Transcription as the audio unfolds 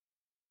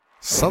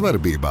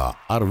Savarbībā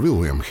ar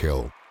William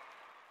Hill.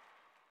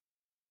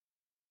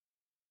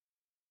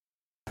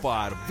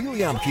 Par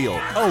William Hill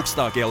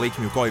augstākie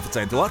likmju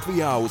koeficienti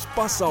Latvijā uz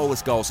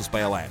pasaules kausa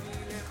spēlēm.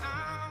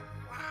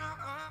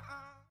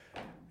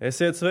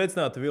 Esiet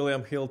sveicināti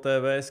William Hill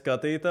TV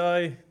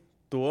skatītāji,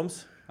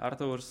 Toms,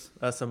 Artūrs.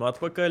 Esam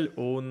atpakaļ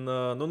un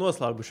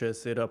noslēgušies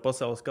ir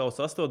pasaules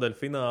kausa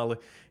astotdaļfināli.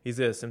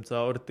 Iziesim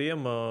cauri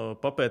tiem,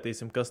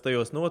 papētīsim, kas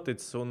tajos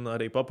noticis un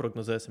arī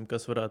paprognozēsim,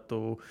 kas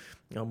varētu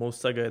mūs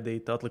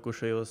sagaidīt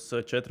atlikušajos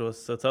 4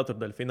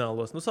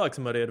 ceturtdaļfinālos.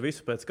 Sāksim arī ar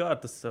visu pēc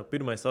kārtas.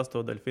 Pirmais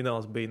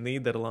astotdaļfināls bija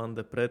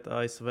Nīderlande pret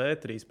ASV,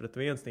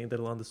 3-1.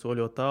 Nīderlande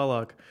soļot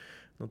tālāk.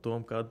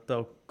 Tom, kādi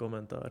tavi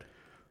komentāri?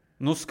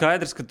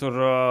 Skaidrs, ka tur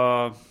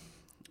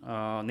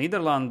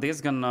Nīderlanda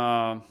diezgan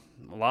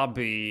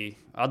labi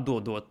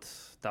atdodot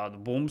tādu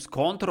bumbas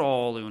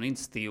kontroli un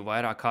iniciatīvu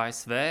vairāk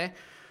ASV,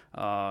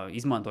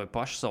 izmantoja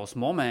paši savus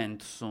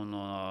momentus un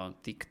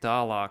tik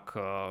tālāk.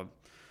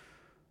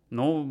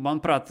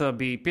 Manuprāt,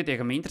 bija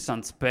pietiekami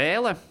interesanta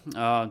spēle.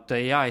 Te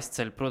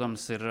jāizceļ,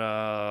 protams, ir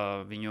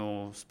viņu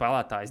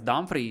spēlētājs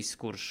Dumfries,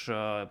 kurš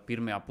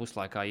pirmajā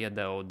puslaikā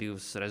iedeva 2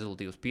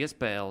 rezultīvas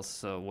piespēles,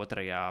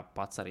 otrajā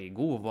pats arī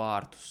guva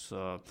vārtus.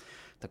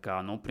 Tā kā,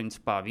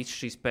 principā,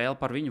 viss šī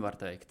spēle par viņu var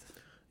teikt.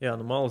 Jā,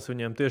 malas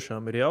viņiem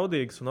tiešām ir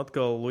jaudīgas, un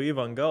atkal Louis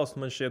van Gaals,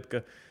 man šķiet, ka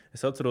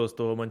es atceros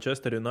to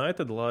Manchester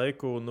United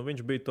laiku,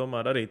 viņš bija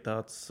tomēr arī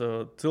tāds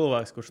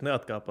cilvēks, kurš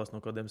neatkāpās no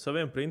kādiem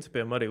saviem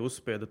principiem, arī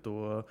uzspieda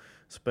to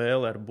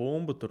spēli ar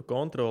bumbu, tur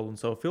kontroli un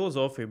savu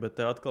filozofiju,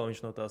 bet te atkal viņš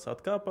no tās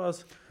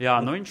atkāpās.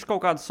 Jā, viņš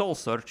kaut kādu soul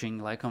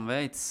searching laikam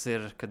veids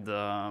ir, kad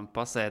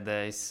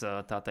pasēdējis,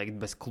 tā teikt,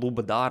 bez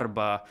kluba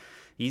darba,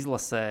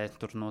 izlasē,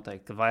 tur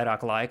noteikti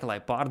vairāk laika,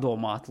 lai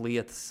pārdomātu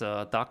lietas,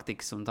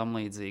 taktikas un tam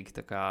līdzīgi.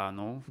 Tā kā,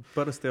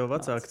 Parasti jau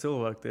vecāki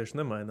cilvēki tieši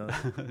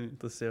nemainās.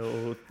 Tas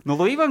jau...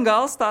 Louis van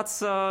Gaals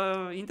tāds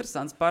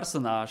interesants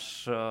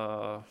personāžs.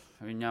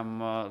 Viņam,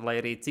 lai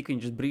arī cik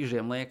viņš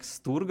brīžiem liekas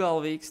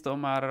stūrgalvīgs,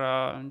 tomēr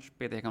viņš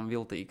pietiekami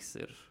viltīgs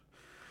ir.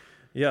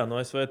 Jā,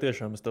 ASV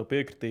tiešām es tev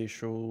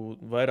piekritīšu,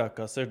 vairāk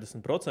kā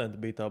 60%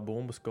 bija tā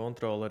bumbas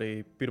kontrola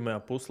arī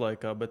pirmajā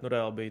puslaikā, bet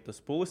reāli bija tas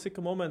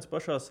Pulisika moments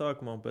pašā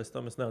sākumā, un pēc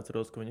tam es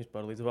neatceros, ka viņi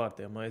vispār līdz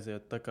vārtiem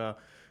aiziet. Tā kā,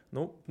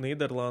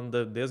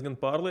 Nīderlande diezgan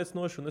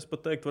pārliecinoši, un es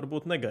pat teiktu,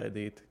 varbūt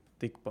negaidīti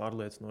tik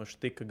pārliecinoši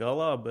tika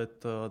galā,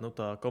 bet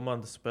tā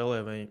komandas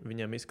spēlē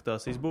viņiem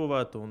izskatās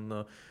izbūvēt,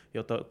 un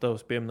jau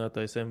tavs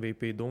pieminētais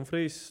MVP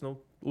Dumfries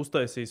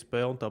uztaisīja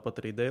spēli, un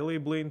tāpat arī Daley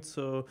Blinds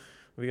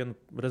vienu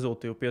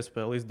rezultīvu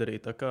piespēli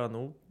izdarīt. Tā kā,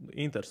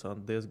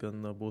 interesanti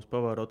diezgan būs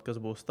pavērot, kas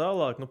būs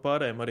tālāk.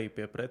 Pārējiem arī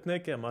pie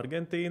pretiniekiem.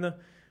 Argentīna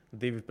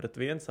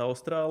 2-1,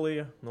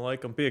 Austrālija.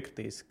 Laikam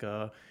piekritīs,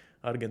 ka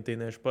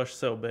argentīnieši paši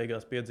sev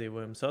beigās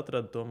piedzīvojumus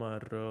atrada.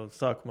 Tomēr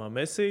sākumā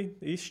Messi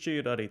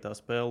izšķīra arī tā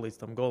spēle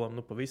līdz tam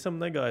golam. Pavisam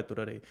negāja.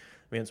 Tur arī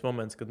viens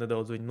moments, kad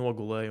nedaudz viņi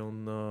nogulēja un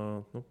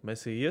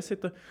Messi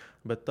iesita.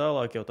 Bet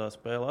tālāk jau tā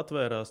spēle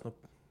atvērās.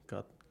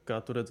 Kā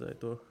tu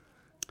redzēji to?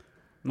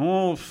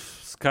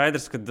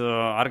 Skaidrs, ka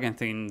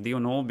Argentīna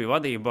 2-0 bija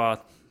vadībā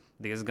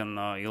diezgan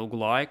ilgu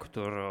laiku.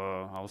 Tur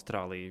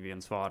Austrālija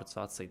viens vārds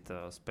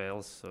atsita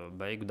spēles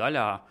beigu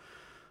daļā.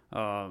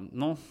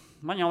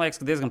 Man jau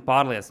liekas, ka diezgan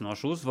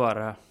pārliecinoša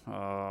uzvara.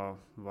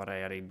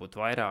 Varēja arī būt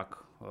vairāk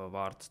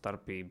vārtu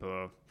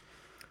starpība.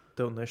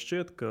 Tev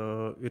nešķiet, ka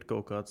ir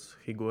kaut kāds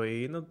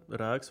Higuaīna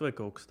rēks vai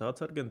kaut kas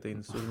tāds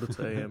Argentīnas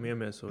uzbrucējiem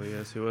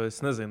iemiesojies? Jo es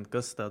nezinu,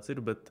 kas tāds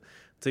ir, bet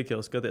cik jau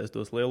skaties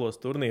tos lielos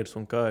turnīrus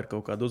un kā ir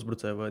kaut kāda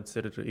uzbrucēja, vai tas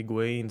ir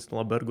Higuaīns,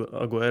 labi,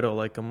 Aguero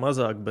laikam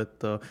mazāk,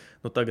 bet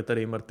tagad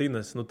arī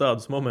Martines,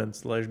 tādus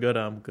momentus laiž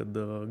garām, kad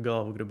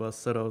galvu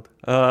gribās saraut.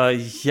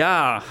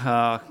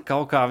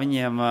 Kaut kā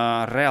viņiem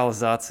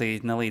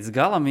realizācija nelīdz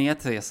galam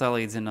iet, ja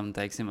salīdzinam,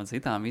 teiksim, ar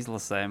citām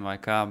izlasēm vai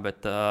kā,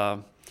 bet...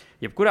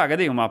 Jebkurā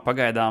gadījumā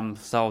pagaidām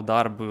savu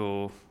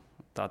darbu,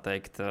 tā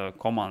teikt,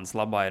 komandas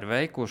labā ir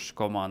veikuši,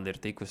 komanda ir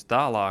tikusi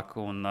tālāk.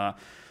 Un,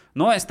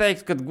 es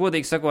teiktu, ka,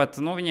 godīgi sakot,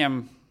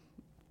 viņiem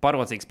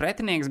parocīgs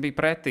pretinieks bija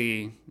pretī,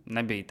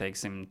 nebija,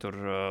 teiksim, tur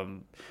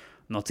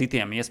no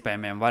citiem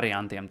iespējamiem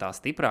variantiem tā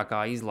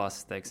stiprākā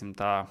izlase, teiksim,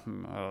 tā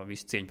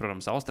visu cieņu,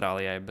 protams,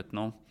 Austrālijai, bet,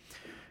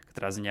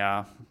 katrā ziņā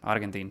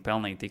Argentīna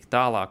pelnīja tik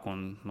tālāk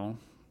un,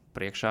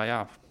 priekšā,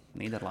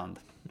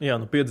 Nīderlanda. Jā,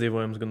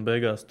 piedzīvojums gan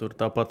beigās tur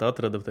tāpat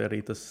atrada arī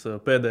tas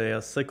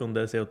pēdējās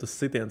sekundēs jau tas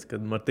sitiens, kad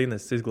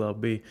Martines izglāba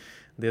bija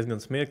diezgan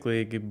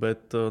smieklīgi,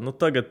 bet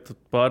tagad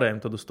pārējiem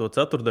tad uz to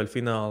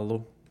ceturtdaļfinālu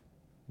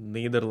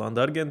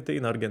Nīderlanda,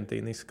 Argentīna.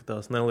 Argentīna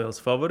izskatās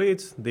neliels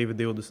favorīts,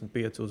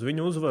 2,25 uz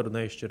viņu uzvaru,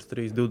 neizšķirs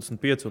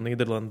 3,25 un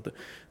Nīderlanda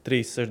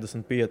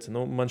 3,65.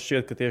 Man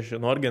šķiet, ka tieši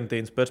no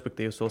Argentīnas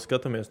perspektīvas vēl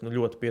skatāmies,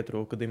 ļoti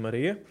pietrūka Di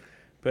Marija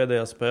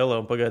pēdējā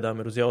spēlē, un pagaidām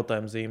ir uz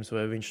jautājumu zīmes,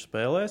 vai viņš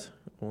spēlēs.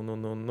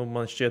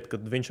 Man šķiet, ka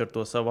viņš ar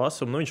to savu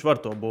asumu, viņš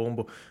var to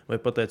bumbu, vai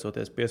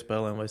pateicoties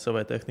piespēlēm, vai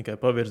savai tehnikai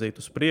pavirzīt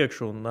uz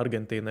priekšu, un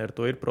Argentīnai ar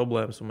to ir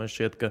problēmas, un man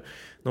šķiet, ka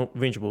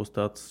viņš būs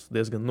tāds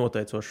diezgan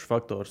noteicošs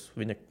faktors,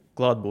 viņa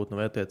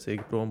klātbūtne vai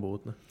attiecīgi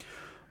prombūtne.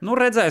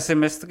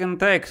 Redzēsim, es gan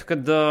teiktu, ka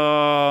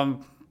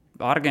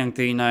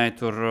Argentīnai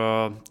tur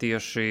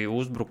tieši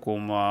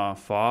uzbrukuma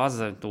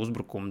fāze,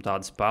 uzbrukuma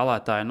tādi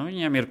spēlētāji, nu,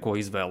 viņiem ir ko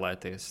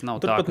izvēlēties.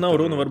 Tur pat nav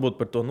runa varbūt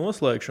par to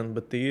noslēgšanu,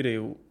 bet tīri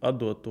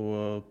atdot to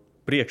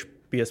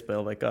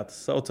priekšpiespēli, vai kā tas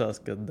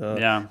saucās, kad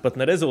pat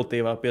ne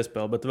rezultīvā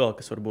piespēle, bet vēl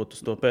kas varbūt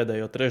uz to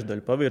pēdējo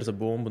trešdaļu pavirza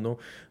bumbu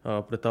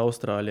pret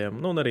Austrāļiem.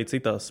 Un arī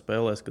citās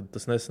spēlēs, kad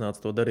tas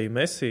nesanāca, to darīja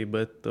Messi,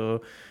 bet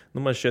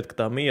man šķiet,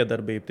 ka tā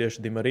miedarbība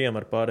tieši Di Marijam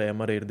ar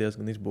pārējiem arī ir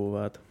diezgan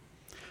izbūvēta.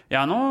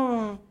 Jā,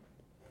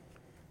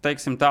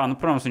 teiksim tā,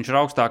 protams, viņš ir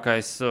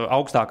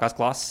augstākās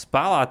klases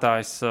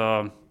spēlētājs,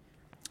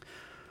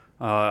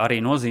 arī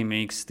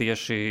nozīmīgs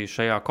tieši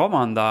šajā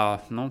komandā.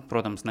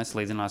 Protams,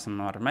 nesalīdzināsim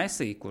ar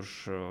Messi, kurš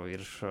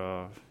ir,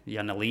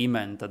 ja ne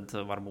līmeni, tad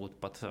varbūt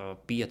pat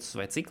 5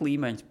 vai cik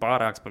līmeņus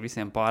pārāks par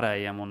visiem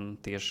pārējiem un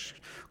tieši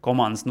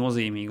komandas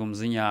nozīmīguma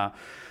ziņā.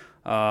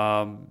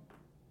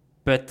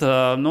 Bet,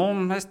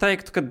 es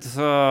teiktu, ka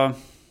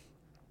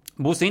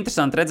būs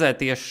interesanti redzēt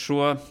tieši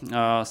šo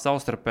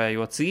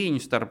savstarpējo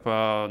cīņu starp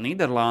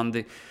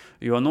Nīderlandi,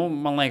 jo,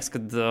 man liekas, ka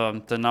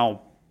te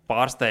nav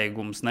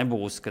pārsteigums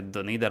nebūs, kad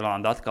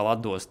Nīderlanda atkal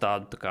atdos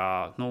tādu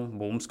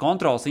bumbas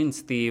kontrolas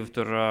iniciatīvu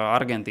tur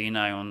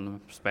Argentīnai un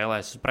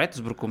spēlēs uz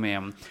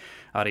pretuzbrukumiem.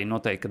 Arī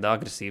noteikti, kad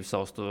agresīvi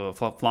savus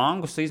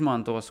flangus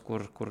izmantos,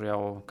 kur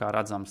jau, kā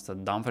redzams,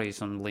 tad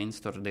Dumfries un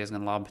Lins tur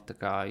diezgan labi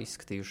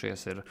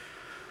izskatījušies ir.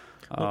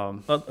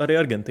 Arī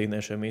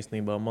argentīniešiem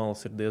īstenībā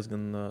malas ir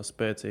diezgan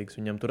spēcīgas.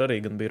 Viņam tur arī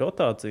gan bija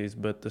rotācijas,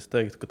 bet es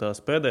teiktu, ka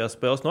tās pēdējās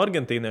spēles no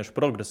argentīniešu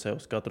progresē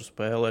uz katru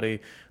spēli. Arī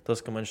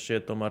tas, ka man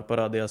šķiet tomēr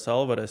parādījās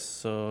Alvares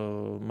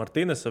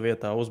Martīnesa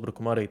vietā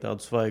uzbrukuma arī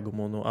tādu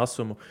svaigumu un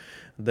asumu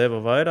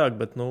deva vairāk,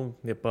 bet,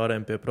 ja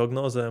pārējiem pie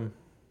prognozēm.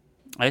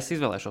 Es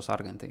izvēlēšos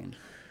Argentīnu.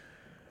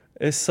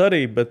 Es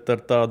arī, bet ar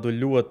tādu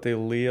ļoti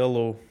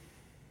lielu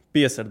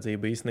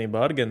piesardzību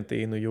īstenībā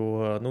Argentīnu, jo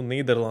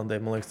Nīderlandē,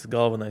 man liekas, tas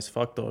galvenais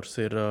faktors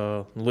ir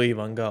Louis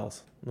van Gaals.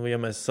 Ja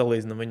mēs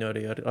salīdzinām viņu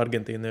arī ar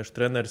argentīniešu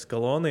treneri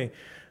Scaloni,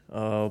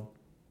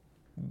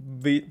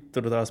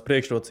 tur tās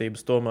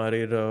priekšrocības tomēr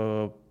ir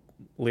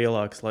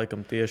lielākas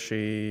laikam tieši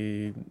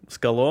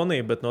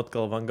Scaloni, bet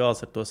atkal Van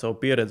Gaals ar to savu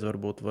pieredzi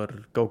varbūt var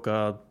kaut kā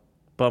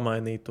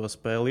pamainīt to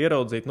spēli,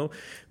 ieraudzīt.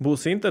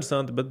 Būs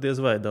interesanti, bet diez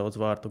vai daudz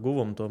vārtu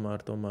guvumu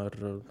tomēr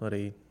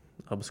arī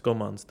abas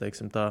komandas,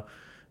 teiksim tā,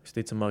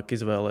 visticamāk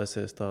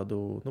izvēlēsies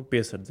tādu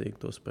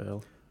piesardzīgu to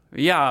spēli.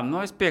 Jā,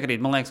 es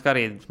piekrītu. Man liekas, ka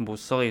arī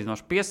būs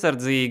salīdzinoši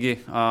piesardzīgi.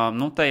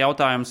 Te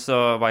jautājums,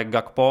 vai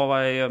Gakpo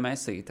vai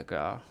Messi.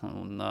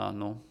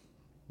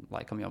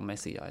 Laikam jau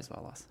Messi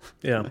jāizvēlās.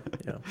 jā.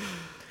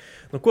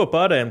 Ko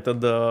pārējiem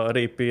tad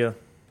arī pie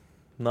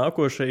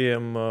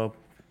nākošajiem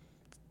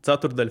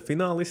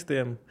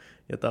ceturtdaļfinālistiem,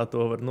 ja tā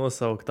to var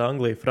nosaukt,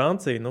 Anglija,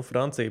 Francija.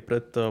 Francija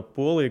pret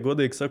Poliju,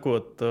 godīgi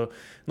sakot,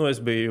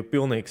 es biju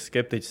pilnīgs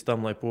skeptiķis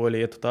tam, lai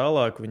Poļi ietu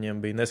tālāk. Viņiem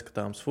bija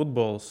neskatāms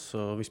futbols,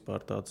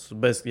 vispār tāds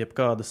bez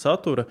jebkāda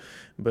satura,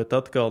 bet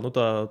atkal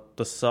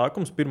tas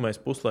sākums, pirmais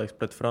puslaiks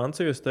pret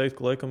Franciju, es teiktu,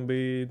 ka laikam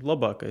bija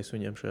labākais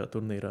viņiem šajā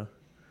turnīrā.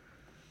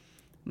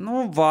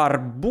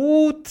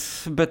 Varbūt,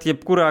 bet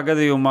jebkurā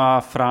gadījumā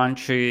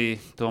Franči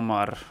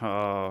tomēr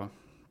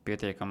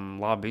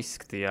pietiekami labi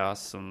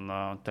izskatījās, un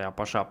tajā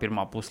pašā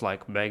pirmā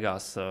puslaika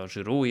beigās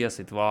Giroud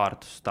iesit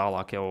vārtus,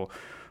 tālāk jau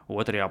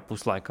otrajā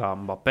puslaikā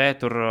Mbappé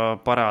tur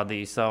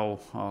parādīja savu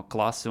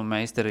klasi un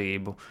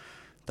meistarību.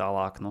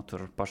 Tālāk,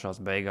 tur pašās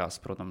beigās,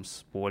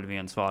 protams, poļi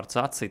viens vārds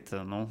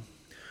atcita.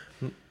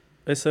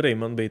 Es arī,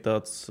 man bija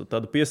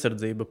tāda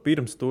piesardzība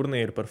pirms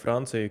turnīra par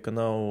Franciju, ka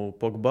nav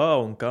Pogba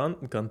un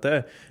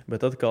Kanté,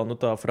 bet atkal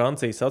tā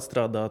Francijas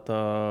atstrādātā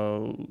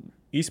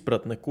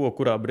izpratne,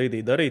 kurā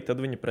brīdī darīt,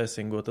 tad viņi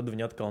presingo, tad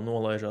viņi atkal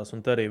nolaižās,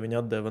 un arī viņi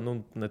atdeva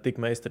ne tik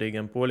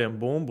meistarīgiem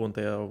poļiem bumbu, un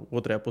tajā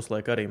otrajā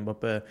puslaikā arī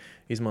Mbappé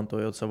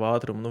izmantojot savu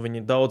ātrumu.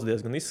 Viņi daudz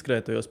diezgan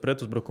izskrētajos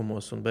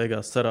pretuzbrukumos un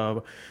beigās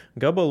sarāva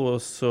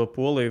gabalos.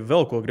 Polija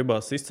vēl ko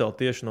gribās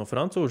izcelt tieši no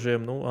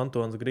francūžiem,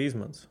 Antoans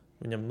Grīzmans.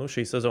 Viņam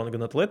šī sezona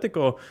gan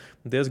Atletico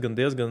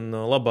diezgan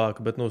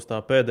labāka, bet uz tā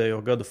pēdējo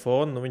gadu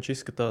fona viņš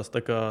izskatās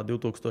tā kā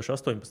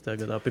 2018.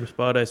 gadā pirms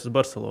pārējais uz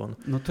Barcelonu.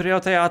 Tur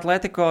jau tajā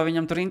Atletico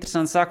viņam tur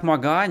interesanti sākumā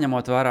gāja,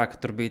 ņemot vērā, ka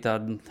tur bija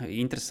tādi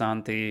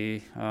interesanti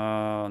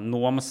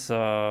nomas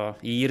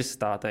īres,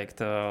 tā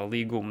teikt,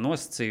 līguma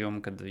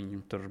nosacījumi, kad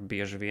viņi tur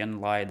bieži vien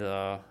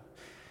laida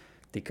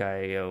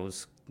tikai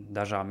uz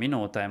dažām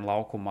minūtēm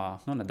laukumā,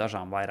 ne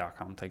dažām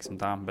vairākām, teiksim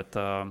tā, bet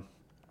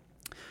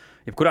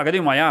jebkurā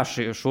gadījumā,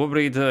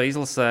 šobrīd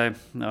izlasē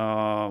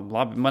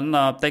labi. Man,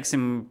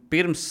 teiksim,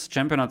 pirms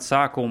čempionāta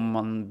sākuma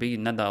man bija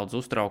nedaudz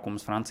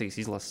uztraukums Francijas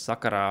izlases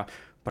sakarā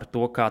par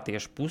to, kā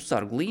tieši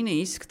pussargu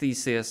līnija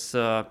izskatīsies.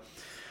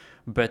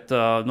 Bet,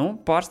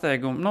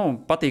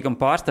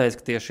 patīkam pārsteidz,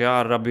 ka tieši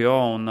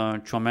Rabiot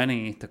un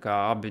Tchouaméni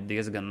abi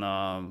diezgan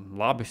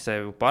labi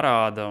sevi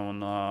parāda.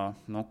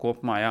 Un,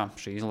 kopumā,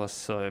 šī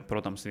izlase,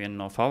 protams,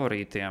 viena no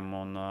favorītiem.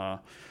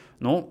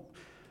 Un,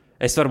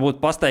 es varbūt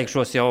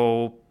pasteikšos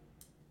jau.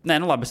 Nē,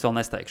 labi, es vēl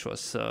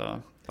nesteigšos.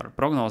 Par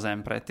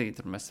prognozēm pretī,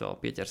 tur mēs vēl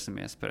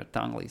pieķersimies pret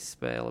Anglijas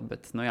spēli,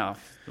 bet, nu jā,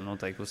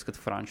 noteikti uzskatu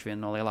Franču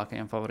vienu no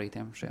lielākajiem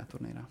favorītiem šajā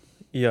turnīrā.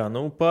 Jā,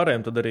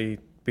 pārējiem tad arī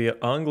pie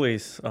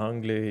Anglijas.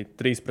 Anglija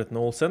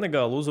 3-0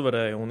 Senegālu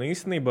uzvarēja un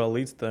īstenībā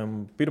līdz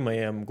tam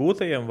pirmajiem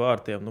gūtajiem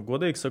vārtiem,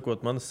 godīgi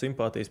sakot, manas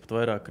simpātijas pat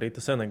vairāk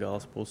krita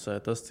Senegālas pusē.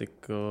 Tas,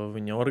 cik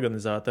viņa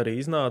organizēta arī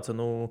iznāca,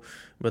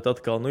 bet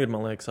atkal ir,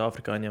 man liekas,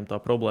 afrikāņiem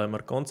tā problēma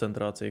ar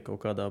koncentrāciju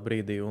kaut kādā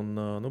brīdī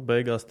un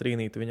beigās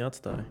trīnīti viņa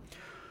atstāja.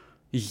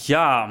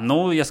 Jā,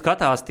 ja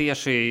skatās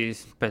tieši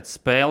pēc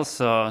spēles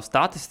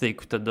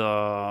statistiku, tad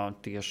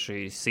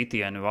tieši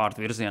sitieni vārtu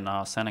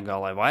virzienā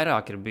Senegālai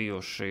vairāk ir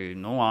bijuši.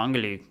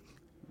 Angļi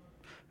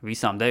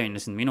visām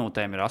 90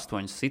 minūtēm ir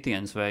 8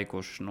 sitienus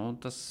veikuši.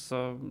 Tas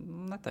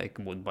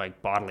neteiktu, ka būtu baigi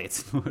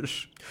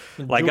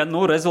pārliecinoši. Lai gan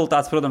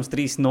rezultāts, protams,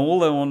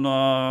 3-0 un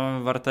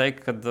var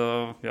teikt, ka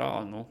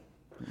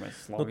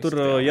mēs labi tur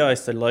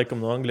jāizceļ laikam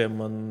no Angļiem.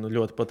 Man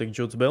ļoti patīk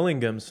Juds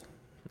Bellingams.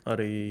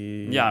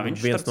 Arī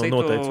viens no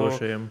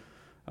noteicošajiem.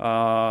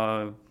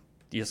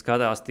 Ja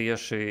skatās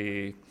tieši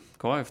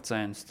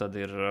koeficients, tad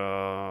ir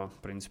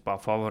principā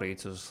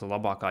favorīts uz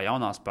labākā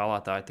jaunā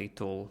spēlētāja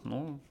titulu.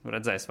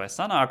 Redzēs, vai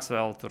sanāks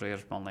vēl. Tur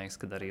ir, man liekas,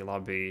 kad arī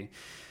labi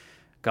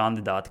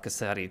kandidāti,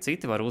 kas arī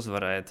citi var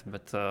uzvarēt.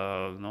 Bet,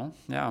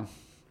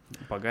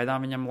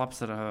 pagaidām viņam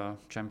labs ir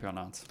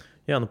čempionāts.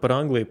 Jā, par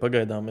Angliju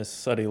pagaidām es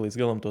arī līdz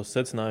galam tos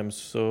secinājumus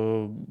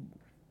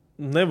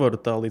nevaru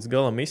tā līdz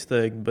galam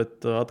izteikt,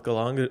 bet atkal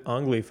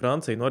Anglija,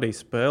 Francija, arī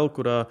spēle,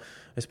 kurā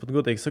es pat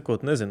godīgi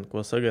sakot nezinu,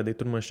 ko sagaidīt.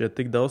 Tur man šķiet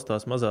tik daudz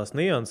tās mazās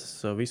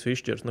nianses, visu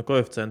izšķirs.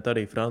 Koeficienti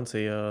arī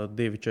Francija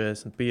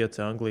 2,45,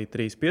 Anglija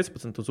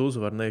 3,15 uz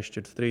uzvaru,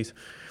 neizšķirts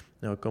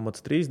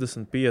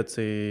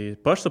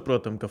 3,35.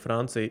 Pašsaprotam, ka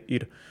Francija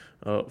ir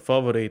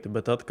favorīti,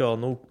 bet atkal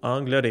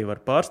Angļi arī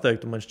var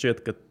pārsteigt. Man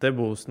šķiet, ka te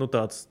būs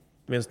tāds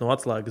viens no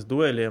atslēgas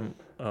dueļiem,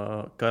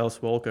 Kails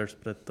Walkers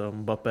pret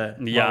Mbappé.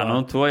 Jā,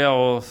 to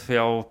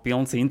jau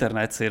pilns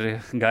internets ir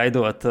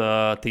gaidot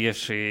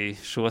tieši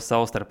šo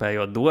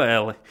savstarpējo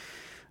dueli.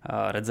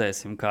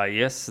 Redzēsim, kā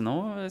ies.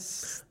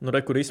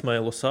 Kur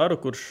Ismailu Saru,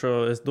 kurš,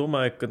 es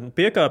domāju, ka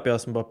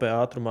piekāpjās Mbappé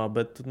ātrumā,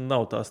 bet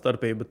nav tā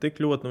starpība tik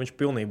ļoti. Viņš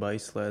pilnībā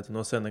izslēdza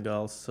no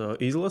Senegālas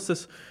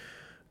izlases.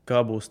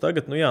 Kā būs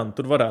tagad?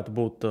 Tur varētu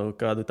būt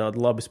kādi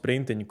tādi labi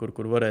sprintiņi,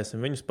 kur varēsim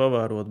viņus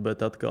pavērot,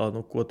 bet atkal,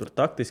 ko tur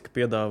taktiski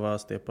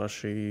piedāvās tie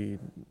paši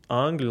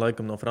angļi,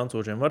 laikam no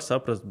francūžiem var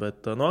saprast,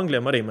 bet no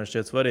angļiem arī man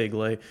šķiet svarīgi,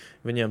 lai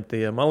viņiem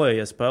tie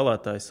malējie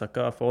spēlētāji,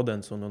 Sakā,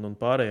 Fodens un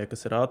pārējie,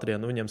 kas ir ātrie,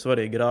 viņiem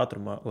svarīgi ir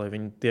ātrumā, lai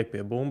viņi tiek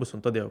pie bumbas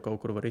un tad jau kaut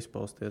kur var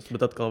izpausties.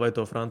 Bet atkal, vai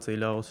to Francija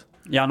ļaus?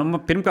 Jā,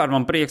 pirmkārt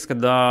man prieks, ka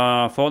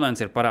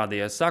Fodens ir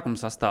parādījies sākuma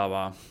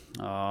sastāvā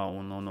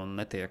un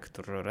netiek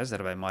tur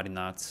rezervē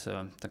marināts.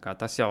 Tā kā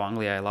tas jau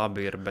Anglijai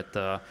labi ir, bet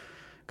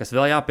kas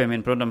vēl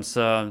jāpiemina, protams,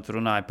 tur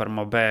runāja par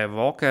Mobē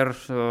Walker,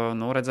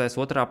 redzēs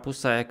otrā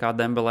pusē, kā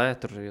Dembelē,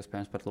 tur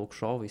iespējams par Luku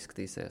Šovu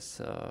izskatīsies,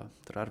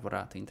 tur arī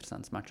varētu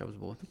interesants matchups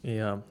būt.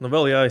 Jā,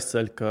 vēl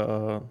jāizceļ, ka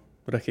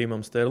Rahīmam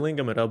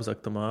Sterlingam ir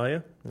apzakta māja,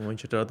 un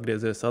viņš ir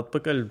atgriezies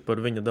atpakaļ.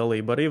 Par viņa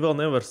dalību arī vēl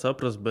nevar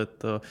saprast,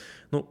 bet,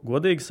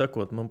 godīgi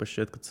sakot, man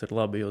šķiet, ka tas ir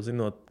labi, jo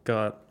zinot,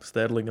 kā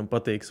Sterlingam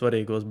patīk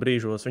svarīgos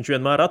brīžos. Viņš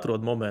vienmēr atrod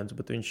momentus,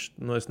 bet viņš,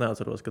 es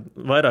neatceros, kad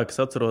vairāk es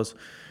atceros,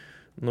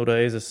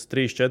 reizes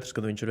 3-4,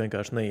 kad viņš ir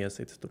vienkārši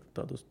neiesīts tur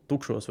tādos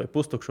tukšos vai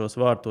pustukšos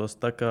vārtos.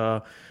 Tā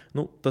kā,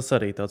 tas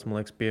arī tāds,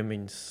 man liekas,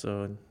 piemiņas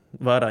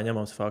vērā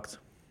ņemams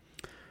fakts.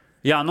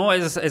 Jā,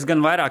 es gan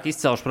vairāk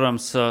izcelšu,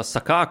 protams,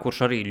 Sakā,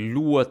 kurš arī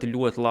ļoti,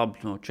 ļoti labi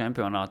no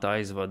čempionāta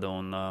aizvada,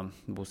 un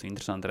būs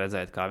interesanti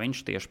redzēt, kā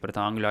viņš tieši pret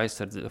angļu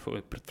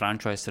aizsardzību, pret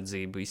franču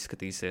aizsardzību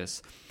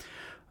izskatīsies.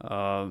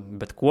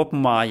 Bet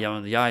kopumā, ja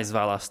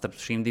jāizvēlās starp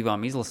šīm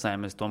divām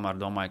izlasēm, es tomēr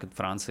domāju, ka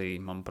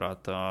Francija,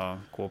 manuprāt,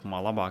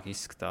 kopumā labāk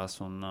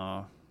izskatās, un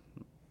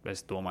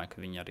es domāju,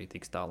 ka viņi arī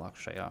tiks tālāk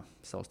šajā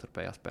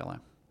savstarpējā spēlē.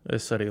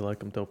 Es arī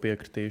laikam tev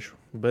piekritīšu,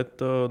 bet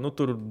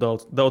tur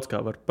daudz kā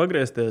var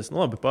pagriezties.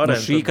 Labi,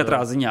 pārējiem. Šī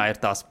katrā ziņā ir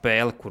tā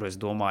spēle, kur es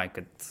domāju,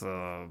 ka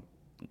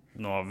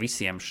no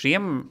visiem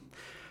šiem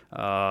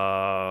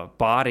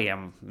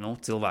pāriem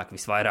cilvēki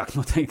visvairāk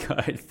noteikti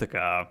gaida. Tā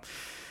kā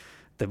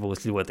te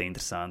būs ļoti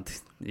interesanti.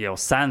 Jau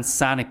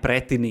seni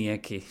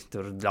pretinieki,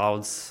 tur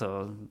daudz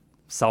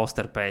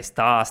savstarpēji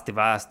stāsti,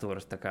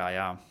 vēstures, tā kā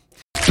jā.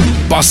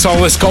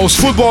 Pasaules kausa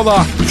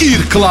futbolā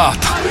ir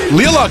klāta.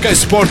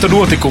 Lielākais sporta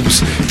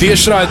notikums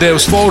tiešraidē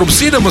uz Forum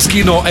Cinemas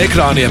kino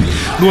ekrāniem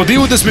no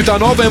 20.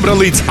 novembra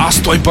līdz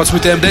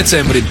 18.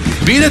 decembrim.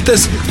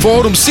 Biļetes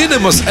Forum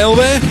Cinemas LV,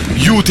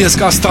 jūties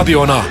kā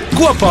stadionā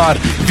kopā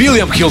ar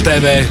William Hill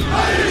TV.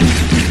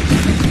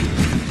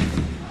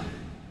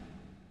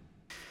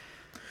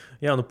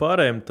 Jā,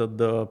 pārējiem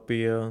tad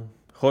pie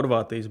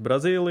Horvātijas,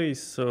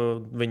 Brazīlijas.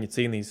 Viņi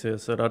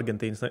cīnīsies ar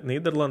Argentīnas,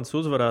 Nīderlandes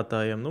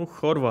uzvarētājiem.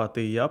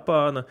 Horvātija,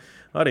 Japāna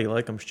arī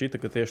laikam šķita,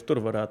 ka tieši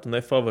tur varētu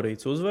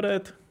nefavorīts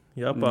uzvarēt.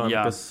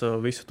 Japāna, kas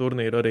visu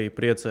turnīru arī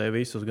priecēja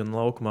visus gan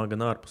laukumā,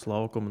 gan ārpus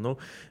laukuma.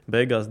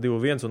 Beigās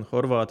 2-1 un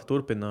Horvāti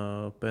turpina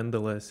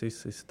pendelēs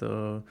izsist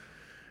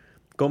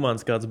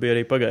komandas, kāds bija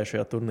arī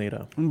pagājušajā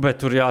turnīrā.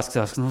 Bet tur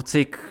jāskatās,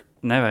 cik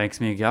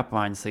neveiksmīgi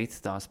Japāņi sit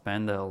tās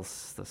pendeles.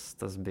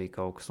 Tas bija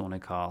kaut kas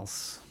unikāls.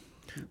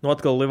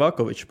 Atkal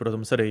Livakovičs,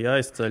 protams, arī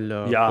jāizceļ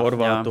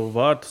Horvātu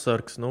vārtu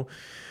sargs.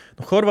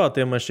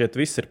 Horvātiem man šķiet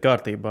viss ir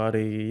kārtībā.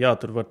 Arī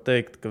tur var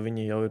teikt, ka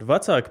viņi jau ir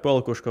vecāki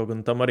palikuši, kaut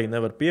gan tam arī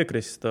nevar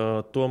piekrist.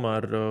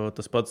 Tomēr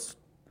tas pats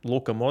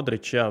Luka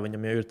Modričs,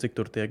 viņam jau ir cik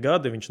tur tie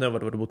gadi, viņš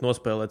nevar varbūt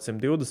nospēlēt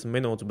 120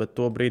 minūtes, bet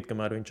to brīdi,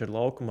 kamēr viņš ir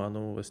laukumā,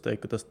 es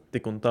teiktu, ka tas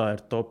tik un tā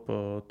ir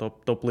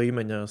top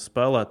līmeņa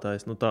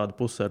spēlētājs, tāda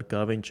pusēra,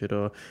 kā viņš ir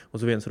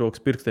uz vienas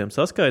rokas pirkstiem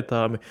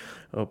saskaitāmi.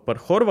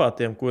 Par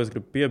Horvātiem, ko es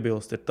gribu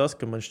piebilst, ir tas,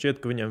 ka man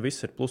šķiet, ka viņam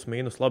viss ir plus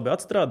mīnus labi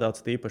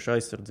atstrādāts, tīpaši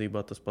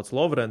aizsardzībā. Tas pats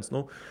Lovrens,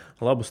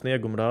 labu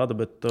sniegumu rāda,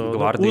 bet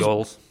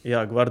Gvardiols.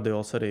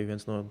 Gvardiols arī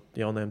viens no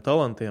jaunajiem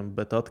talantiem,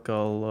 bet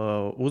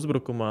atkal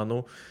uzbrukumā,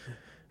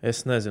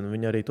 es nezinu,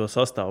 viņi arī to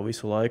sastāvu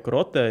visu laiku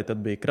rotēja.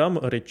 Tad bija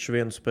Kramaričs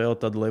vienu spēli,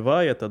 tad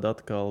Levaja, tad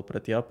atkal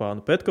pret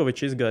Japānu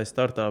Petkovičs izgāja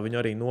startā. Viņu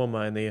arī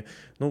nomainīja.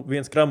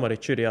 Viens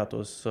Kramaričs ir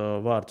tos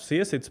vārtus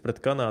iesits pret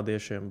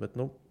kanādiešiem, bet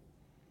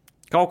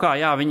kaut kā,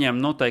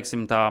 viņiem,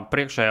 teiksim, tā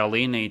priekšējā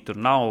līnija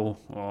tur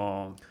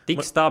nav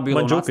tik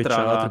stabila un atstrādā.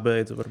 Man ātri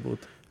beidza,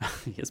 varbūt.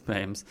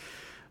 Iespējams.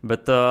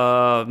 Bet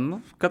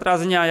katrā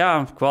ziņā,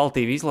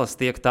 kvalitīva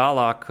izlase tiek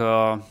tālāk.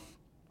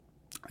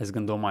 Es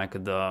gan domāju, ka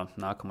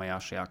nākamajā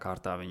šajā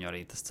kārtā viņu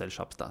arī tas ceļš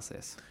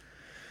apstāsies.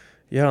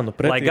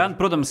 Lai gan,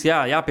 protams,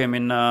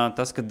 jāpiemina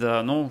tas, ka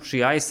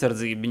šī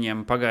aizsardzība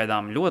viņiem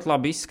pagaidām ļoti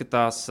labi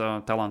izskatās.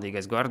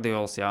 Talantīgais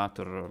Gvardiols,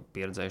 tur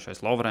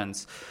pieredzējušais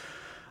Lovrens.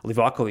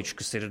 Livakovičs,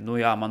 kas ir,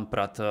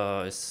 manuprāt,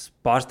 es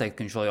pārsteigtu,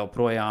 ka viņš vēl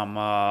joprojām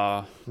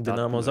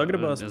Dinamo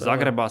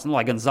Zagrebā.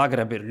 Lai gan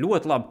Zagreba ir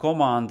ļoti laba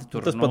komanda.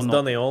 Tur, tas pats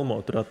Daniel Olmo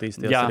tur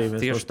attīstījās. Jā, arī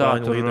viens tieši no tā.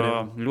 Spāņu Tur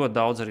līderiem. ļoti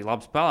daudz arī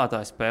labi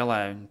spēlētāji spēlē.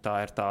 Tā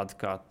ir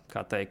tāda,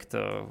 kā teikt,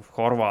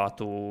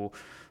 Horvātu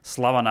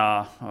slavenā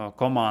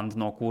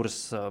komanda, no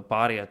kuras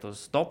pāriet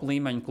uz top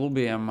līmeņa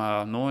klubiem.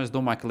 Es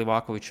domāju, ka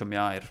Livakovičam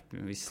ir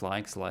viss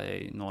laiks,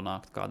 lai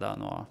nonāktu kādā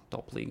no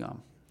top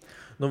līgām.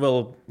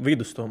 Vēl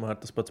vidus tomēr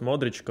tas pats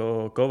Modričs,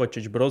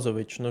 Kovačičs,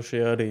 Brozovičs,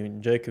 šie arī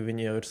džeki,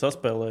 viņi jau ir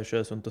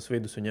saspēlējušies, un tas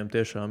vidus viņiem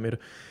tiešām ir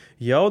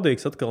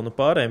jaudīgs. Atkal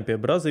pārējiem pie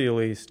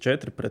Brazīlijas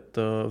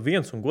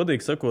 4-1, un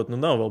godīgi sakot,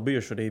 nav vēl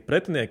bijuši arī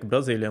pretinieki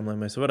Brazīlijam, lai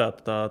mēs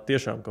varētu tā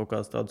tiešām kaut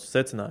kādus tādus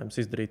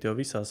secinājumus izdarīt, jo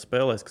visās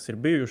spēlēs, kas ir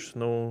bijušas,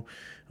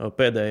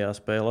 pēdējā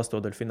spēle,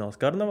 astoņdaļfināls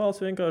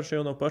Karnavāls vienkārši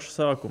jau no paša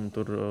sākuma,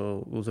 tur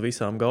uz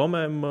visām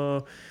gaumēm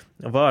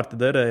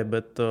vārti derēja,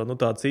 bet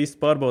tāds īsts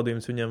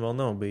pārbaudījums viņiem vēl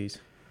nav bijis.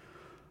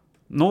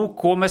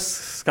 Ko mēs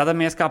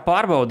skatāmies kā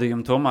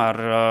pārbaudījumu, tomēr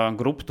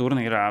grupu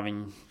turnīrā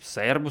viņi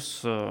Serbus,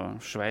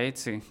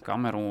 Šveici,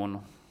 Kamerūnu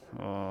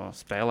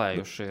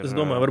spēlējuši. Es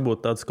domāju,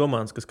 varbūt tādas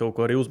komandas, kas kaut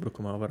ko arī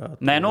uzbrukumā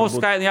varētu. Nē,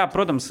 skaidri,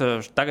 protams,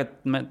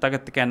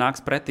 tagad tikai nāks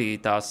pretī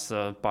tās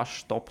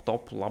pašas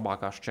top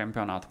labākās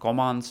čempionāta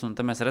komandas, un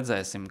te mēs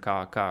redzēsim,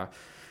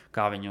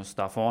 kā viņi uz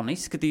tā fona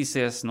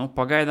izskatīsies.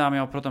 Pagaidām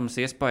jau, protams,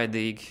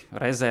 iespaidīgi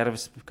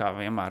rezerves, kā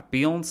vienmēr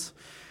pilns.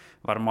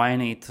 Var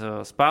mainīt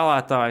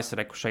spēlētājus.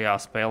 Šajā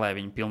spēlē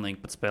viņi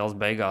pilnīgi pat spēles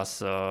beigās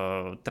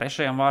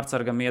trešajam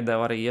vārtsargam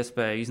iedeva arī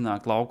iespēju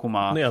iznākt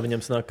laukumā. Viņam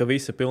sanāk, ka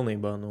visi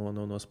pilnībā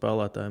no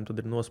spēlētājiem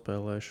tad ir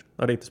nospēlējuši.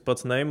 Arī tas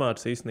pats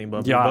Neimārs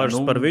īstenībā bija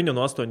bažas par viņu,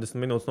 no 80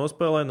 minūtes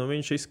nospēlē,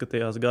 viņš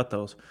izskatījās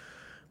gatavs.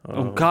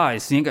 Un kā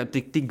es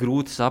vienkārši tik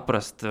grūti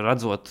saprast,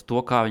 redzot to,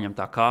 kā viņam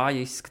tā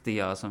kāja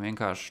izskatījās, un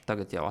vienkārši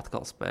tagad jau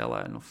atkal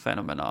spēlē,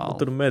 fenomenāli.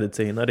 Tur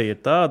medicīna arī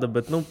ir tāda,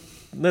 bet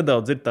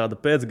nedaudz ir tāda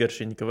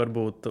pēcgaršiņa, ka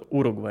varbūt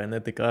Urugvai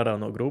netika ārā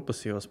no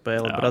grupas, jo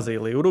spēle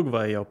Brazīlija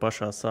Urugvai jau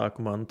pašā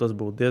sākumā, tas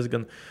būtu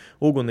diezgan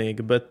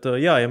ugunīgi. Bet,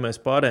 ja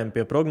mēs pārējām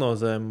pie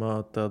prognozēm,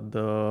 tad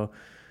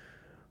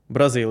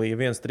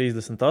Brazīlija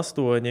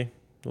 1,38.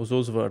 Uz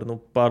uzvaru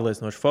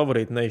pārliecinoši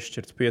favorīti,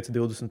 neizšķirts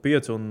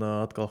 5,25, un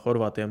atkal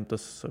Horvātiem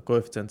tas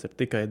koeficients ir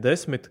tikai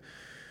 10.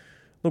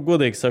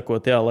 Godīgi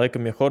sakot,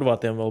 laikam, ja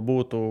Horvātiem vēl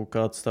būtu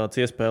kāds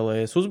tāds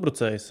iespēlējies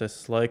uzbrucējs, es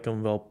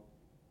laikam vēl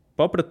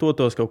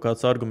papretotos kaut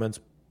kāds arguments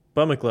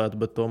pameklētu,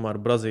 bet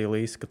tomēr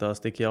Brazīlija izskatās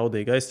tik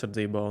jaudīga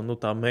aizsardzībā, un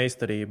tā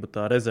meistarība,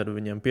 tā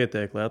rezerve viņiem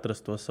pietiek, lai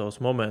atrastu tos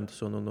savus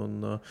momentus,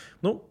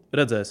 un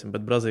redzēsim,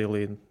 bet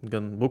Brazīlija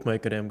gan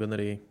bukmeikeriem, gan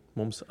arī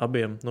mums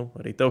abiem,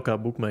 arī tev kā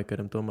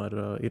bukmeikerim tomēr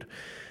ir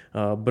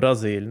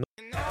Brazīļi.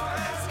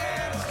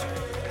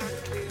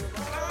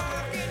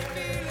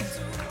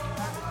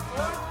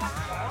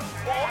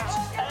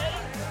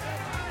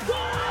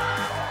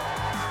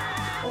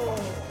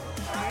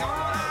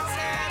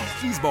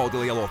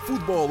 Izbaudi lielo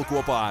futbolu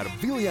kopā ar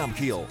William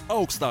Hill.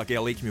 Augstākie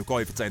likmju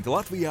koeficienti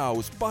Latvijā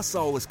uz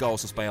pasaules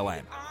kausa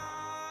spēlēm.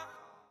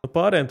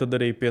 Pārējiem tad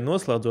arī pie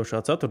noslēdzošā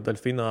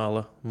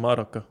ceturtdaļfināla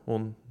Maroka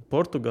un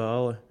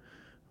Portugāle.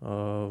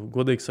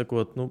 Godīgi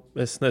sakot,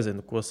 es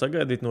nezinu, ko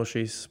sagaidīt no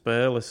šīs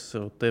spēles.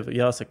 Tev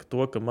jāsaka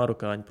to, ka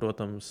marokāņi,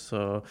 protams,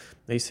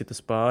 izsita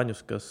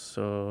spāņus, kas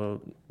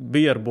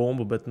bija ar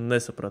bumbu, bet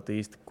nesaprata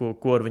īsti,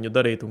 ko ar viņu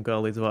darīt un kā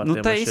līdz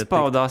vārtiem. Te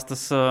izpaudās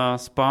tas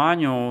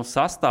spāņu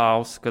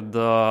sastāvs, kad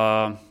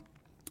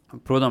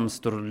Protams,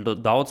 tur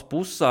daudz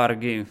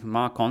pussargi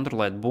māk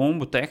kontrolēt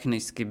bumbu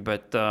tehniski,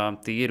 bet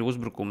tīri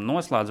uzbrukuma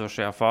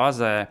noslēdzošajā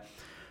fāzē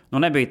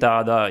nebija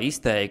tāda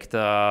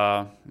izteikta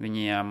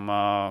viņiem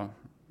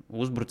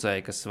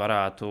uzbrucēji, kas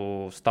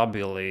varētu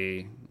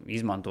stabili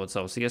izmantot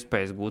savas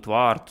iespējas, gūt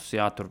vārtus.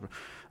 Jā, tur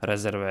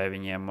rezervē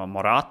viņiem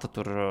Morata,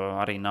 tur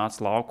arī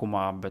nāca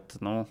laukumā,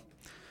 bet,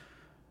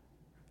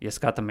 ja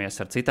skatāmies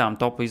ar citām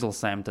top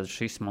izlasēm, tad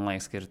šis, man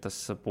liekas, ir tas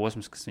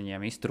posms, kas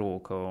viņiem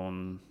iztrūka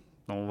un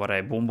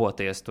varēja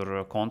bumboties,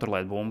 tur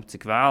kontrolēt bumbu,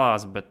 cik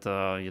vēlās, bet,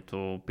 ja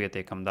tu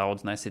pietiekam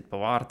daudz nesit pa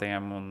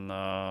vārtiem un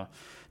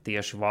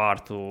tieši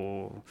vārtu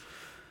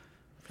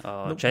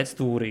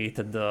četstūrī,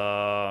 tad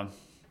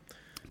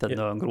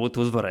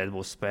grūti uzvarēt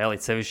būs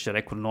spēlīt.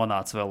 Sevišķi kur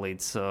nonāca vēl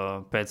līdz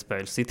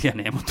pēcspēļu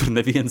sitieniem, un tur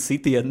nevienu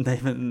sitienu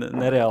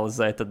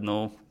nerealizē, tad,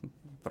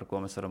 par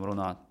ko mēs varam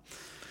runāt.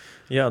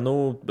 Jā,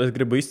 es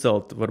gribu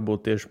izcelt,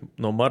 varbūt tieši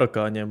no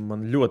marokāņiem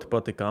man ļoti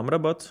patika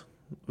Amrabats.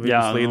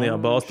 Viņas līnijā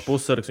balsta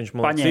pussargs, viņš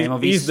man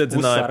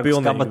izdedzināja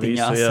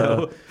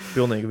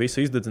pilnīgi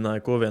visu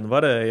izdedzināja, ko vien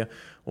varēja.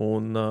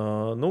 Un,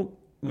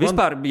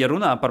 vispār, ja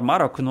runā par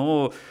Maroku,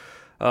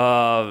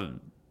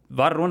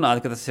 var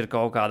runāt, ka tas ir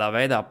kaut kādā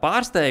veidā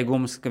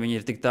pārsteigums, ka viņi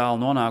ir tik tālu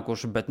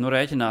nonākuši, bet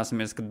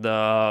rēķināsimies, ka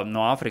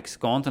no Āfrikas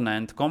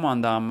kontinenta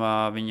komandām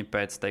viņi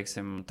pēc,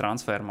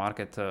 transfer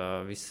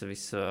marketa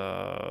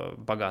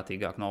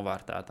bagātīgāk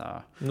novērtētā.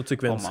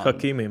 Cik viens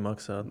Hakimī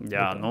maksā?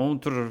 Jā,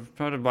 tur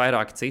ir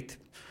vairāki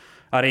citi.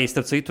 Arī,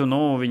 starp citu,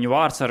 viņu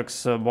vārdsargs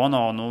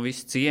Bono,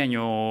 visu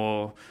cieņu.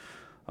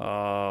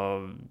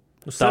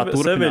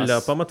 Seviļā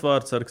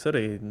pamatvārdsargs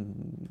arī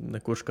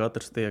nekurš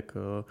katrs tiek...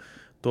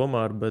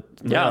 Tomēr, bet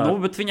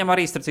bet viņam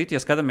arī, starp citu,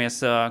 ja skatāmies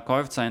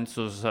koeficients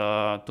uz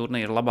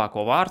turnīru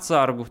labāko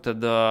vārdsargu,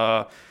 tad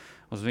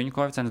uz viņu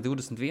koeficients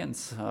 21.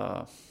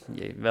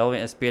 Ja vēl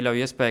es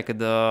pieļauju iespēju,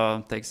 kad,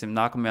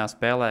 nākamajā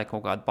spēlē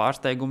kaut kādu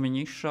pārsteigumu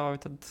viņi izšauja,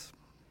 tad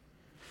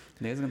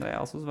diezgan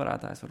reāls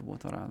uzvarētājs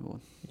varētu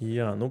būt.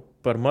 Jā,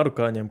 par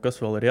marokāņiem,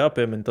 kas vēl ir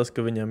jāpiemina, tas, ka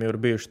viņam jau ir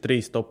bijuši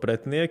 3 top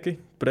pretinieki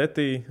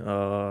pretī,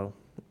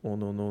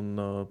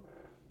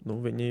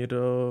 viņi ir...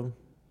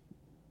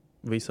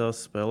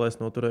 visās spēlēs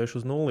noturējuši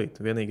uz 0.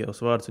 Vienīgais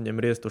vārds viņiem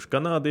ir iestuši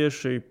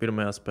kanādieši.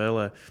 Pirmajā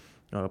spēlē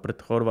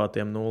pret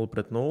Horvātiem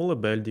 0-0.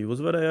 Beļģija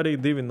uzvarēja arī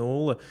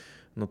 2-0.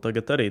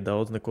 Tagad arī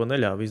daudz neko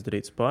neļāva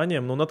izdarīt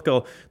Spāņiem. Un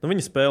atkal,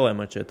 viņi spēlē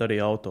man šķiet arī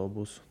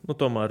autobusu.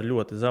 Tomēr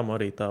ļoti zemu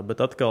arī tā, bet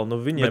atkal,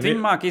 viņiem... Bet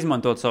viņi māk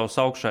izmantot savus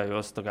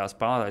augšējos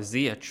spēlētājs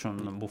Ziečs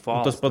un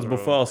Bufāls. Tas pats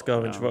Bufāls,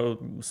 kā viņš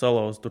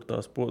salauz tur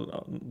tās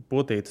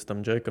potītes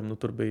tam Džekam,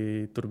 tur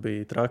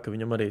bija traka.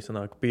 Viņam arī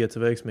sanāk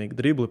 5 veiksmīgi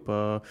dribli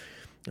pa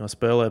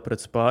spēlē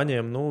pret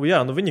Spāņiem.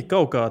 Viņi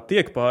kaut kā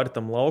tiek pāri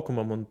tam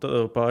laukumam un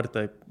pāri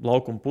tai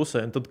laukuma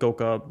pusē, un tad kaut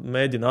kā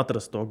mēģina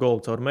atrast to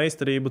golu caur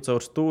meistarību,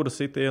 caur stūra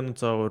sitienu,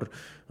 caur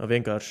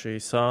vienkārši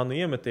sānu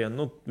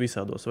iemetienu,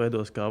 visādos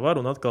veidos kā var,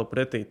 un atkal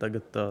pretī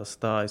tagad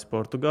stājas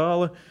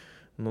Portugāle,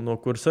 no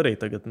kuras arī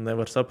tagad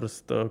nevar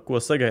saprast, ko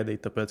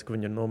sagaidīt, tāpēc, ka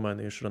viņi ir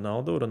nomainījuši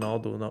Ronaldu.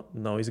 Ronaldu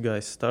nav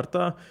izgājis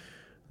startā.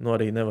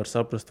 Arī nevar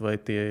saprast, vai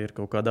tie ir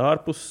kaut kāda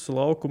ārpus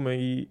laukuma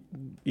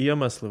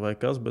iemesli vai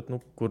kas, bet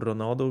kur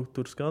Ronaldu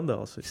tur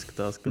skandāls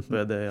izskatās, ka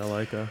pēdējā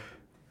laikā.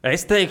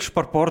 Es teikšu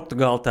par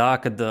Portugāli tā,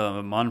 ka,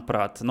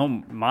 manuprāt,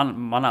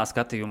 manā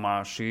skatījumā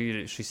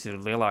šis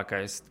ir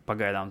lielākais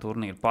pagaidām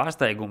turnīra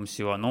pārsteigums,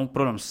 jo,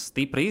 protams,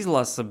 stipra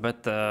izlase,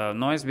 bet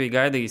es biju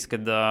gaidījis,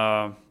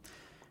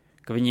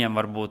 ka viņiem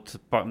varbūt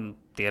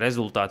tie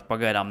rezultāti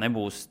pagaidām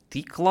nebūs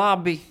tik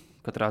labi.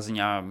 Katrā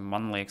ziņā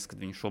man liekas, ka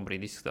viņš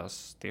šobrīd izskatās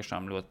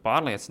tiešām ļoti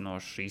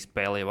pārliecinoši. Šī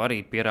spēle jau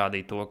arī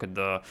pierādīja to, ka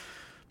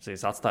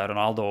atstāja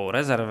Ronaldo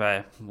rezervē,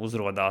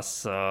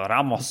 uzrodās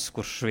Ramos,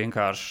 kurš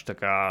vienkārši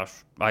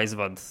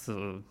aizvada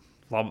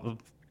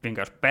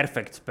vienkārši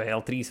perfektu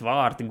spēli, 3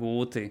 vārti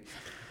gūti.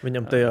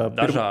 Viņam tajā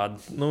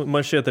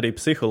man šķiet arī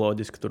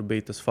psiholoģiski tur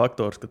bija tas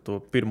faktors, ka to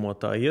pirmo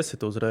tā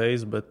iesit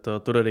uzreiz, bet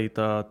tur arī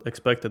tā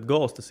expected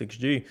goals, tas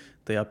XG,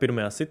 tajā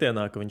pirmajā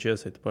sitienā, ka viņš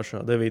iesita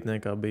pašā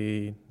devītniekā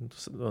bija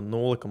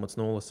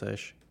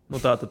 0,06.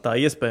 Tā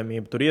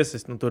iespējamība tur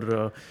iesist, tur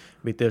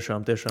bija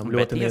tiešām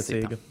ļoti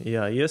niecīga.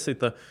 Jā,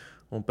 iesita,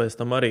 un pēc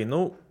tam arī,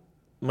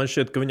 man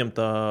šķiet, ka viņam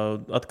tā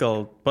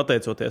atkal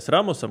pateicoties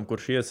Ramosam,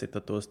 kurš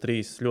iesita tos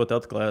 3, ļoti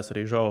atklājās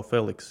arī Žao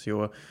Feliks,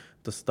 jo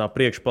tas tā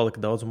priekš palika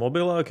daudz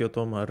mobilāk, jo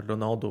tomēr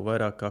Ronaldo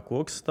vairāk kā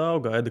koks stāv,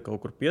 gaida kaut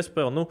kur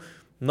piespēli.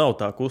 Nav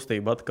tā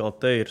kustība. Atkal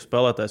te ir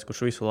spēlētājs,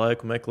 kurš visu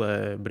laiku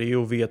meklē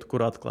brīvu vietu,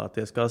 kur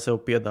atklāties, kā sev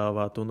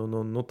piedāvāt.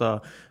 Tā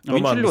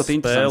komandas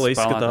spēle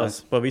izskatās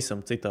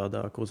pavisam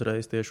citādāk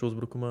uzreiz tieši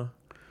uzbrukumā.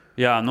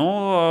 Jā,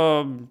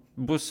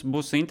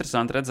 būs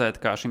interesanti redzēt,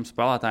 kā šim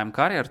spēlētājam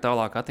karjera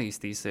tālāk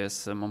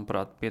attīstīsies.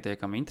 Manuprāt,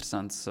 pietiekami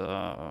interesants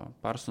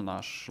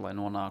personāžs, lai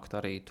nonāktu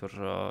arī tur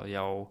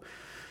jau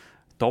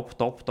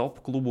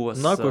top klubos.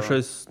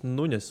 Nākošais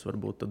Nuņes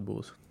varbūt tad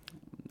būs.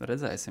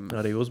 Redzēsim.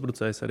 Arī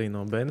uzbrucējs arī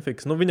no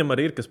Benfikas. Viņam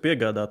arī ir, kas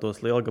piegādā tos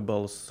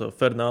lielgabalus.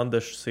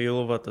 Fernandeša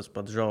Silva, tas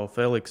pats Žao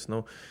Feliks.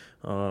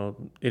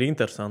 Ir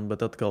interesanti,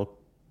 bet atkal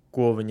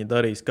ko viņi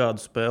darīs,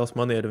 kādu spēles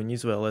manieru viņi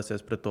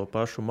izvēlēsies pret to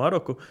pašu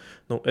Maroku.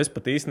 Es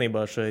pat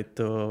īstenībā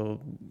šeit,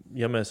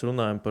 ja mēs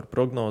runājam par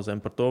prognozēm,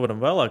 par to varam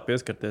vēlāk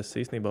pieskarties.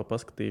 Īstenībā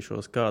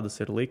paskatīšos, kādas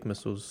ir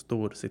likmes uz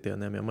stūra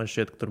sitieniem. Jo man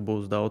šķiet, ka tur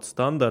būs daudz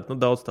standartu,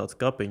 daudz tāds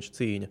kapiņš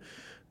cīņa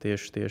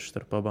tieši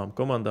starp abām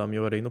komandām,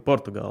 jo arī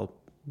Portugāla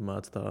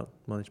mēdz tā,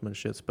 man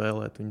šķiet,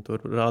 spēlēt. Viņi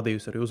tur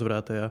rādījusi arī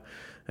uzvarētajā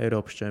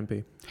Eiropas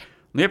čempī.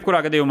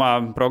 Jebkurā gadījumā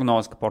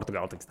prognoze, ka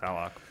Portugāla tiks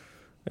tālāk.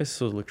 Es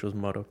uzlikšu uz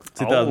Maroku.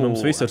 Citādi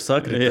mums viss ir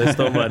sakritis.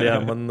 Tomēr, jā,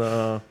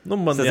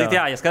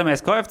 ja skatāmies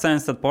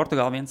koeficients, tad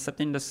Portugāla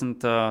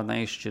 1,70,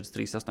 neizšķirs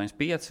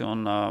 3,85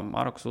 un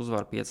Marokas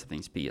uzvar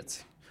 5,75.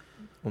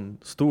 Un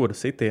stūra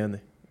sitieni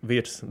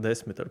virs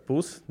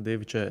 10,5,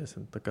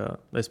 2,40. Tā kā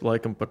es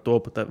laikam par to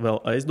pat vēl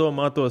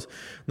aizdomātos.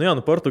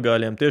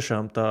 Portugāļiem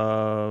tiešām tā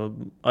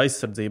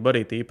aizsardzība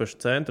arī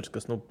tīpaši centrs,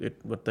 kas, ir,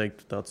 var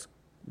teikt, tāds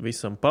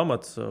visam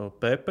pamats,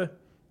 Pepe.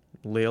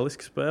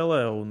 Lieliski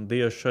spēlē, un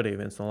Diešs arī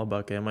viens no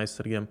labākajiem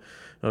aizsargiem.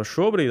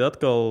 Šobrīd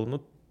atkal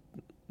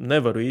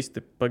nevaru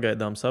īsti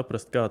pagaidām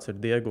saprast, kāds ir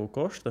Diego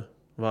Košta.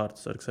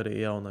 Vārdsargs arī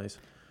jaunais.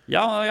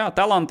 Jā,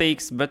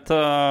 talantīgs, bet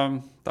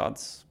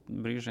tāds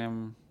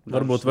brīžiem...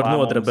 Varbūt var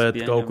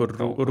nodrebēt kaut kur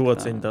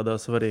rociņu tādā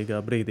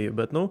svarīgā brīdī,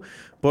 bet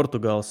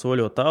Portugāla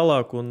soļo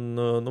tālāk,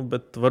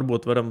 bet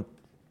varbūt varam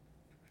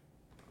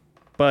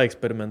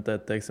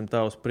paeksperimentēt, teiksim, tā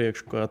uz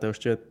priekšu, kā tev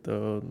šķiet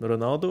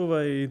Ronaldo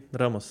vai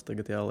Ramos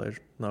tagad jālaiž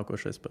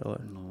nākošajā spēlē?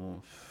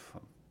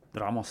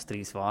 Ramos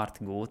 3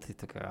 vārti gūti,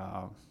 tā kā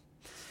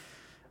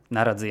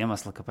neredz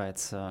iemesla,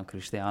 kāpēc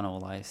Kristiāno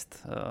laist.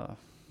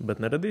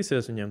 Bet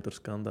neradīsies viņiem tur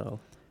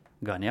skandāli?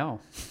 Gan jau.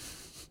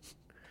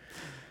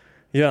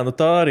 Jā,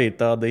 tā arī ir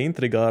tāda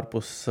intriga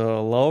ārpus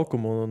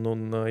laukuma,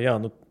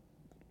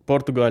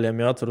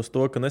 Portugāļiem jāatcer uz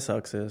to, ka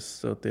nesāksies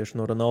tieši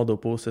no Ronaldo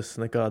puses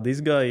nekādi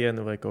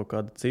izgājieni vai kaut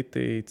kādi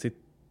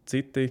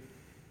citi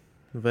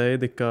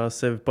veidi, kā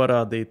sevi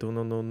parādīt.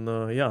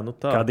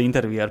 Tā. Kāda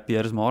intervija ar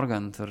Piersu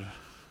Morganu tur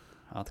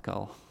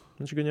atkal?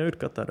 Viņš gan jau ir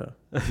Katarā.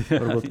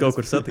 Varbūt kaut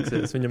kur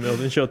satiksies.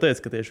 Viņš jau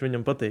teica, ka tieši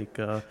viņam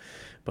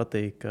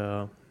patīk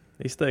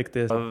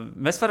izteikties.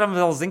 Mēs varam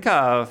vēl,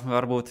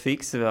 varbūt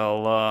fiksi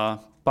vēl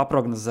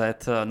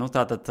paprognozēt.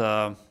 Tātad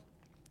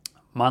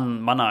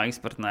manā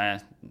izpratnē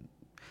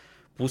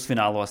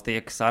pusfinālos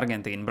tiekas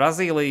Argentīna,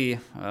 Brazīlija,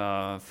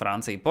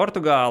 Francija,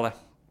 Portugāle.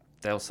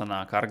 Tev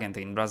sanāk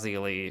Argentīna,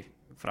 Brazīlija,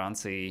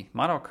 Francija,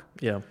 Maroka.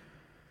 Jā.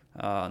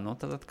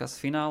 Tad kas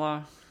finālā?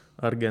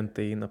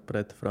 Argentīna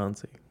pret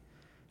Franciju.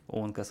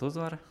 Un kas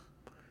uzvara?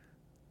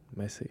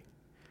 Messi.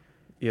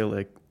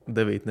 Ieliek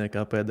 9.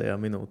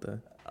 pēdējā minūtē.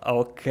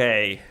 Ok.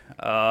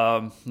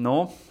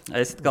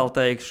 Es atkal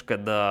teikšu, ka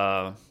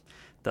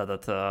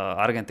tātad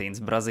Argentīnas,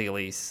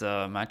 Brazīlijas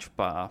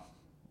mečupā,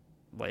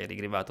 lai arī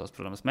gribētos,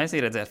 protams, Messi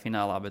redzēt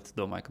finālā, bet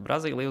domāju, ka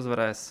Brazīlija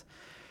uzvarēs.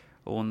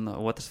 Un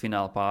otrs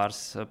fināla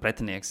pāris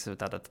pretinieks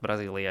tātad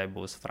Brazīlijai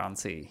būs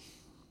Francija.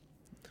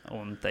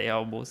 Un te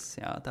jau būs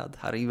tāda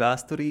arī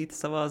vēsturīte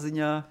savā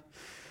ziņā.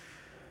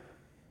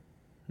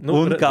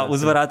 Un kā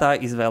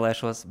uzvarētāji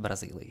izvēlēšos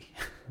Brazīliju.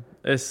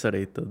 Es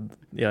arī tad,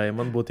 ja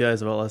man būtu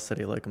jāizvēlās,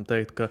 arī laikam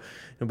teiktu,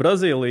 ka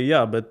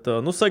Brazīlija, bet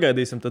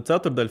sagaidīsim tad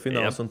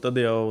ceturtdaļfināls, un tad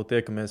jau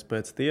tiekamies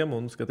pēc tiem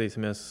un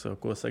skatīsimies,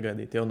 ko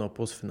sagaidīt jau no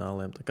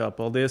pusfināliem. Tā kā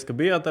paldies, ka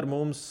bijāt ar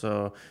mums,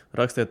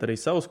 rakstiet arī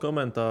savus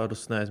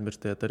komentārus,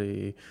 neaizmirstiet arī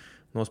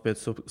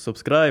nospiest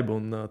subscribe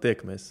un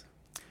tiekamies.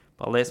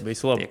 Paldies,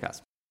 visu labu! Tiekās!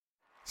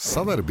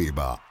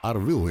 Savarbībā ar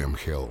William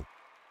Hill.